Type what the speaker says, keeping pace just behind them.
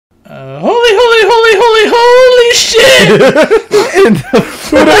Holy shit!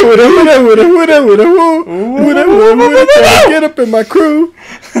 Get up in my crew.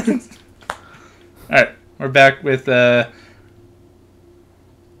 Alright, we're back with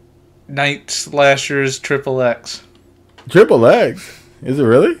Night Slashers Triple X. Triple X? Is it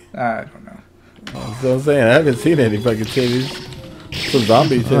really? I don't know. That's what I'm saying. I haven't seen any fucking titties. Some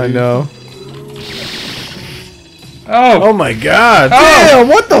zombie titties. I know. Oh my god. Damn,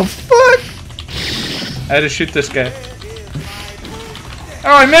 what the fuck? I had to shoot this guy.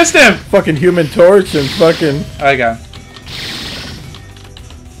 Oh, I missed him! Fucking Human Torch and fucking... Oh, I got him.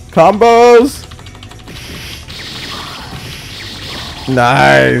 Combos.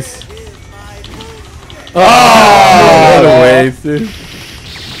 Nice. Oh, what a waste, dude.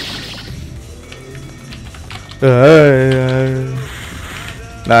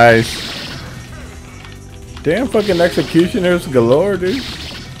 Nice. Damn fucking executioners galore, dude.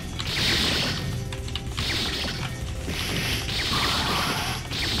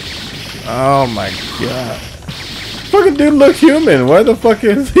 Oh my god. Fucking dude looks human. Why the fuck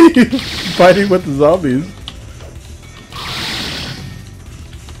is he fighting with the zombies?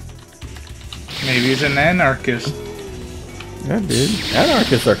 Maybe he's an anarchist. Yeah, dude.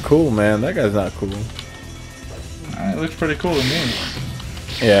 Anarchists are cool, man. That guy's not cool. It looks pretty cool to me.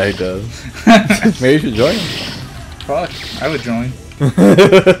 Yeah, he does. Maybe you should join him. Fuck, I would join.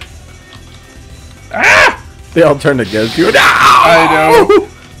 Ah! They all turn against you. No! I know.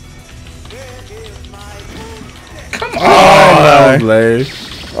 Come on! Oh, no, Blaze.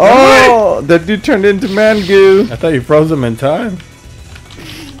 Oh, that dude turned into man goo. I thought you froze him in time.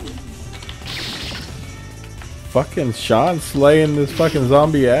 Fucking Sean slaying this fucking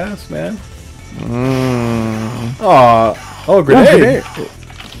zombie ass, man. Oh, grenade.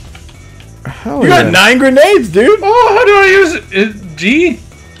 Hell You got 9 grenades, dude. Oh, how do I use it? G?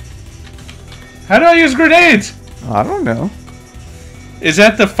 How do I use grenades? I don't know. Is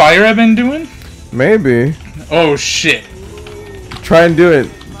that the fire I've been doing? Maybe. Oh, shit. Try and do it.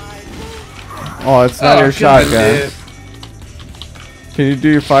 Oh, it's not your shotgun. Can you do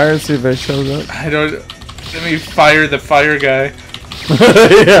your fire and see if it shows up? I don't... Let me fire the fire guy.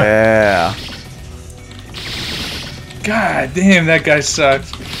 Yeah. God damn, that guy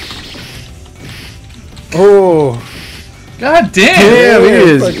sucks. Oh. God damn. Damn, he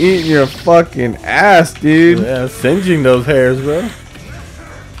is eating your fucking ass, dude. Yeah, singeing those hairs, bro.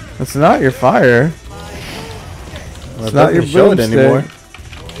 That's not your fire. Well, It's not your show it anymore.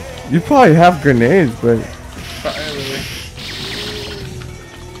 You probably have grenades, but...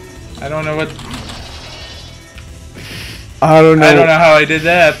 I don't know what... I don't know. I don't know how I did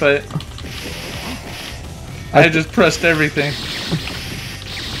that, but... I just pressed everything.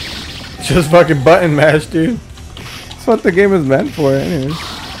 Just fucking button mash, dude. That's what the game is meant for, anyways.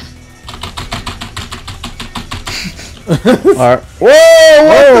 Alright. Whoa!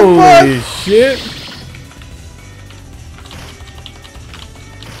 What Holy the fuck? shit!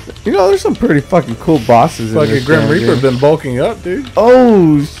 You know, there's some pretty fucking cool bosses in this Fucking Grim game, Reaper's dude. been bulking up, dude.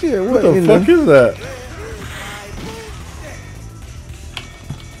 Oh shit! What the fuck is that?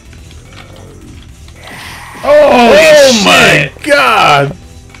 Oh my god!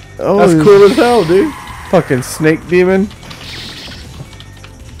 Oh, That's cool as hell, dude. Fucking snake demon.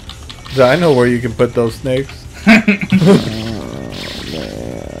 I know where you can put those snakes. Oh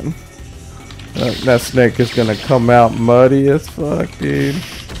man, that snake is gonna come out muddy as fuck, dude.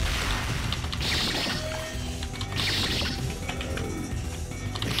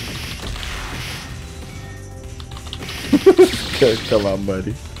 Come on,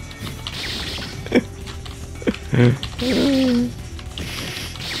 buddy.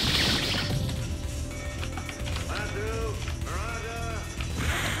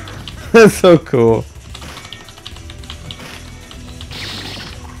 That's so cool.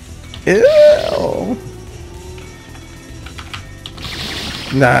 Ew.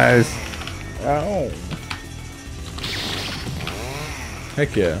 Nice. Ow.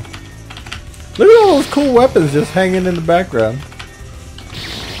 Heck yeah. Look at all those cool weapons just hanging in the background.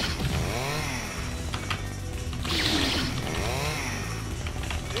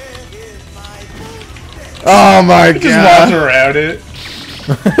 Oh my god. Just walked around it.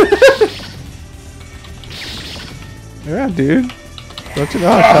 Yeah, dude. Don't you know?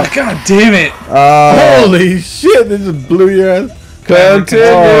 Oh, god damn it. Holy shit, this just blew your ass. Continue.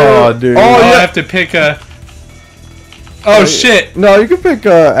 Oh, dude. Oh, yeah. I have to pick a... Oh, shit. No, you can pick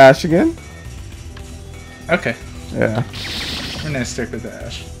Ash again. Okay. Yeah. We're gonna stick with the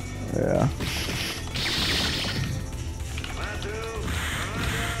Ash. Yeah.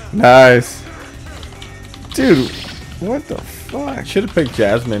 Nice. Dude, what the f... fuck? Should have picked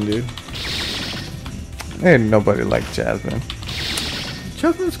Jasmine, dude. Ain't nobody like Jasmine.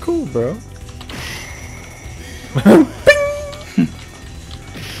 Jasmine's cool, bro.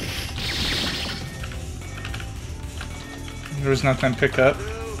 There was nothing to pick up.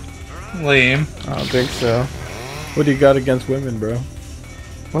 Lame. I don't think so. What do you got against women, bro?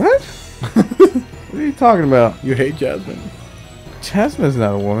 What? What are you talking about? You hate Jasmine. Jasmine's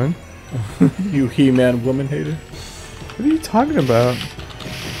not a woman. You He-Man woman hater. What are you talking about?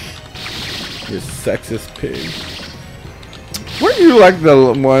 You sexist pig. Weren't you like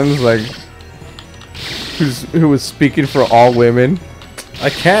the ones like who was speaking for all women? I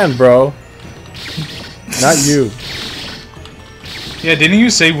can, bro. Not you. Yeah, didn't you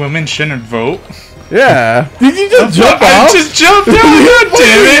say women shouldn't vote? Yeah. Did you just jump I off? just jumped out, god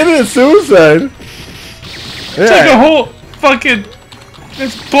damn it! It's suicide. It's like a whole fucking...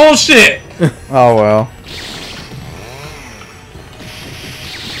 It's bullshit! Oh well.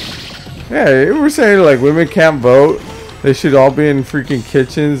 Yeah, you were saying like women can't vote. They should all be in freaking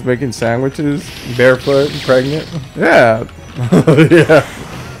kitchens making sandwiches. Barefoot and pregnant. Yeah, Yeah.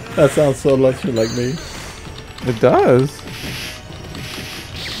 That sounds so much like me. it does.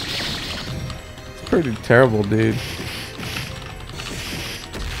 It's pretty terrible, dude.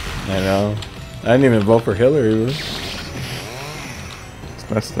 I know. I didn't even vote for Hillary. It's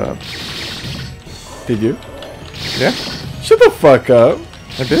messed up. Did you? Yeah, Shut the fuck up.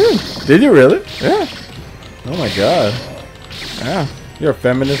 I did. Did you really? Yeah, Oh my god. yeah. You're a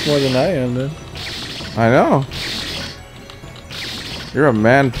feminist more than I am, then. I know. You're a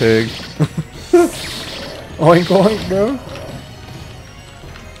man pig. Oink oink, bro.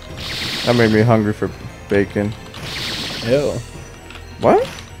 That made me hungry for bacon. Ew. What?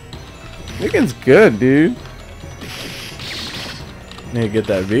 Bacon's good, dude. Need to get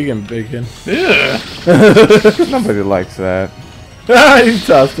that vegan bacon. Yeah. Nobody likes that. You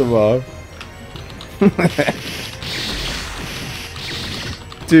tossed him off.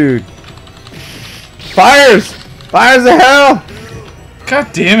 Dude. Fires! Fires of hell!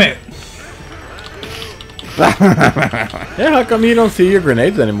 God damn it. Yeah, how come you don't see your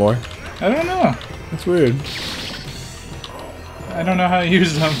grenades anymore? I don't know. That's weird. I don't know how to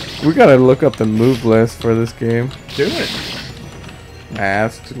use them. We gotta look up the move list for this game. Do it. Nah,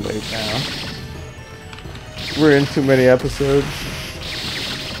 it's too late now. We're in too many episodes.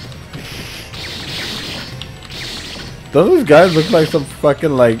 Don't those guys look like some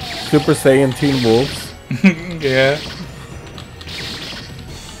fucking like Super Saiyan Teen Wolves? Yeah.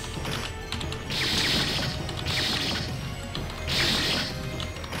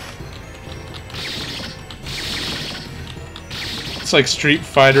 It's like Street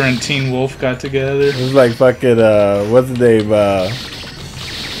Fighter and Teen Wolf got together. It's like fucking what's his name? What's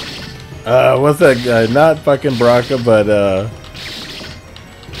that guy? Not fucking Baraka, but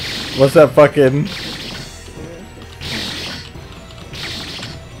what's that fucking?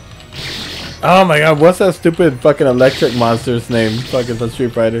 Oh my god, what's that stupid fucking electric monster's name? Fucking from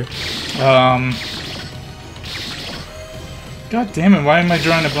Street Fighter. God damn it, why am I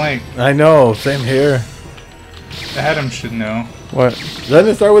drawing a blank? I know, same here. Adam should know. What? Doesn't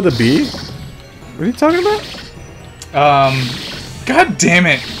it start with a B? What are you talking about? God damn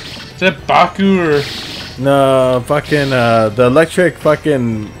it. Is that Baku or... No, fucking the electric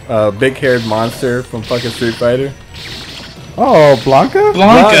fucking big haired monster from fucking Street Fighter. Oh, Blanca?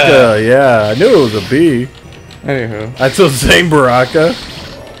 Blanca. Yeah, I knew it was a B. Anywho. I still saying Baraka.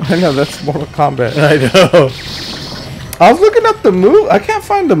 I know, that's Mortal Kombat. I know. I was looking up the move. I can't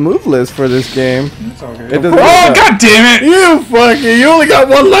find the move list for this game. It's all good. It doesn't Oh, god damn it! You fucking, you only got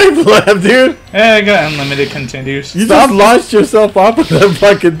one life left, dude. Yeah, I got unlimited continues. You just launched yourself off of that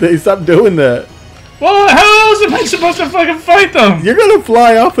fucking thing. Stop doing that. Well, how else am I supposed to fucking fight them? You're gonna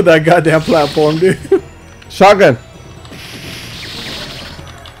fly off of that goddamn platform, dude. Shotgun.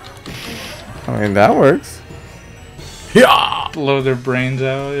 I mean, that works. Yeah. Blow their brains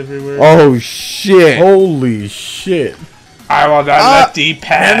out everywhere. Oh, shit. Holy shit. I will not let thee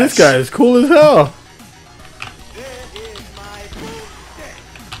pass. Man, this guy is cool as hell.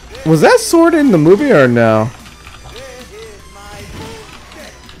 Was that sword in the movie or no?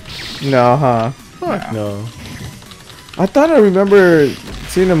 No, huh? Fuck no. I thought I remember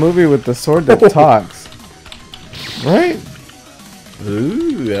seeing a movie with the sword that talks. Right?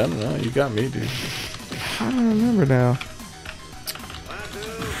 Ooh, I don't know. You got me, dude. I don't remember now.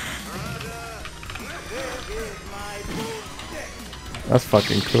 That's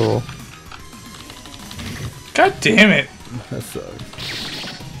fucking cool. God damn it. That sucks.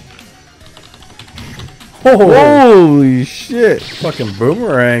 Oh, Holy shit. fucking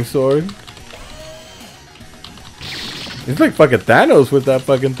boomerang sword. It's like fucking Thanos with that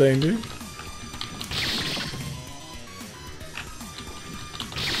fucking thing, dude.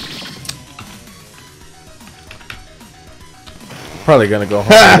 Probably gonna go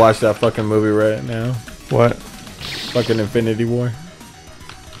home and watch that fucking movie right now. What? Fucking Infinity War.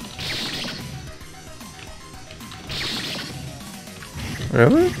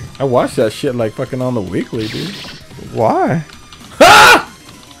 Really? I watched that shit like fucking on the weekly, dude. Why? I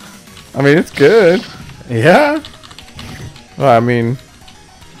mean, it's good. Yeah. Well, I mean,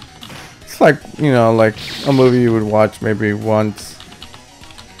 it's like, you know, like a movie you would watch maybe once.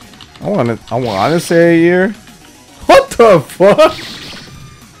 I want to say a year. What the fuck?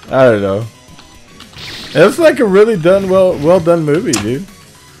 I don't know. It's like a really well done movie, dude.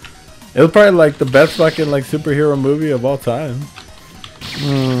 It was probably like the best fucking like superhero movie of all time.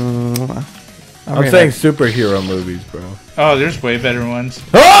 I'm saying superhero movies, bro. Oh, there's way better ones.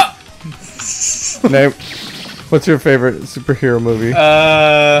 Ah! Name. What's your favorite superhero movie?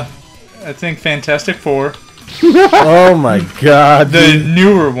 I think Fantastic Four. Oh my god. The dude.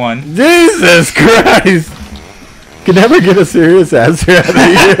 newer one. Jesus Christ. Can never get a serious answer out of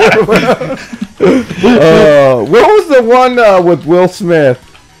you, bro. What was the one with Will Smith?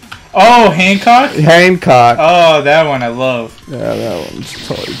 Oh, Hancock? Hancock. Oh, that one I love. Yeah, that one's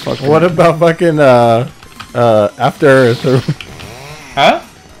totally fucking... What about fucking After Earth? Huh?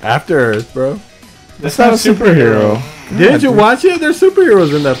 After Earth, bro. That's not a superhero. Didn't you watch it? There's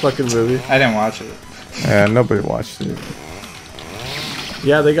superheroes in that fucking movie. I didn't watch it. Yeah, nobody watched it.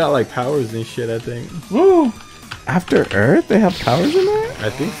 Yeah, they got like powers and shit, I think. Woo! After Earth? They have powers in that? I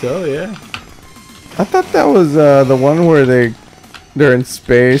think so, yeah. I thought that was the one where they're in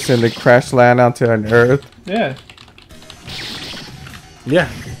space and they crash land onto an Earth. Yeah. Yeah.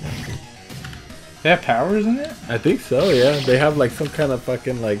 They have powers in it? I think so, yeah. They have like some kind of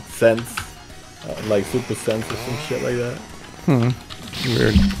fucking like sense. Like super sense or some shit like that.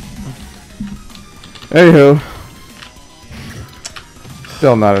 Weird. Anywho.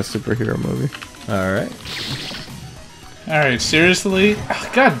 Still not a superhero movie. Alright. Alright, seriously?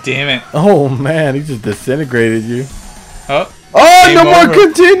 Oh, God damn it. Oh man, he just disintegrated you. Oh. Oh, Game no more over.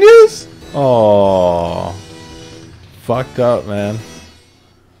 continues? Oh. Fucked up, man.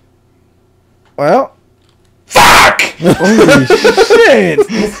 Well. Fuck! Holy shit!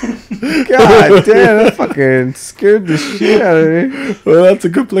 God damn, that fucking scared the shit out of me. Well, that's a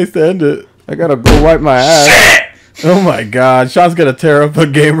good place to end it. I gotta go wipe my ass. Oh my god, Sean's gonna tear up a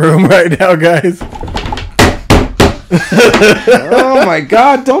game room right now, guys. Oh my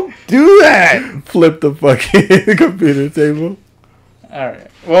god, don't do that! Flip the fucking computer table.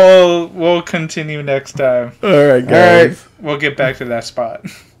 Alright. Well, we'll continue next time. Alright, guys. We'll get back to that spot.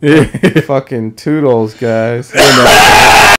 Yeah. Fucking toodles, guys.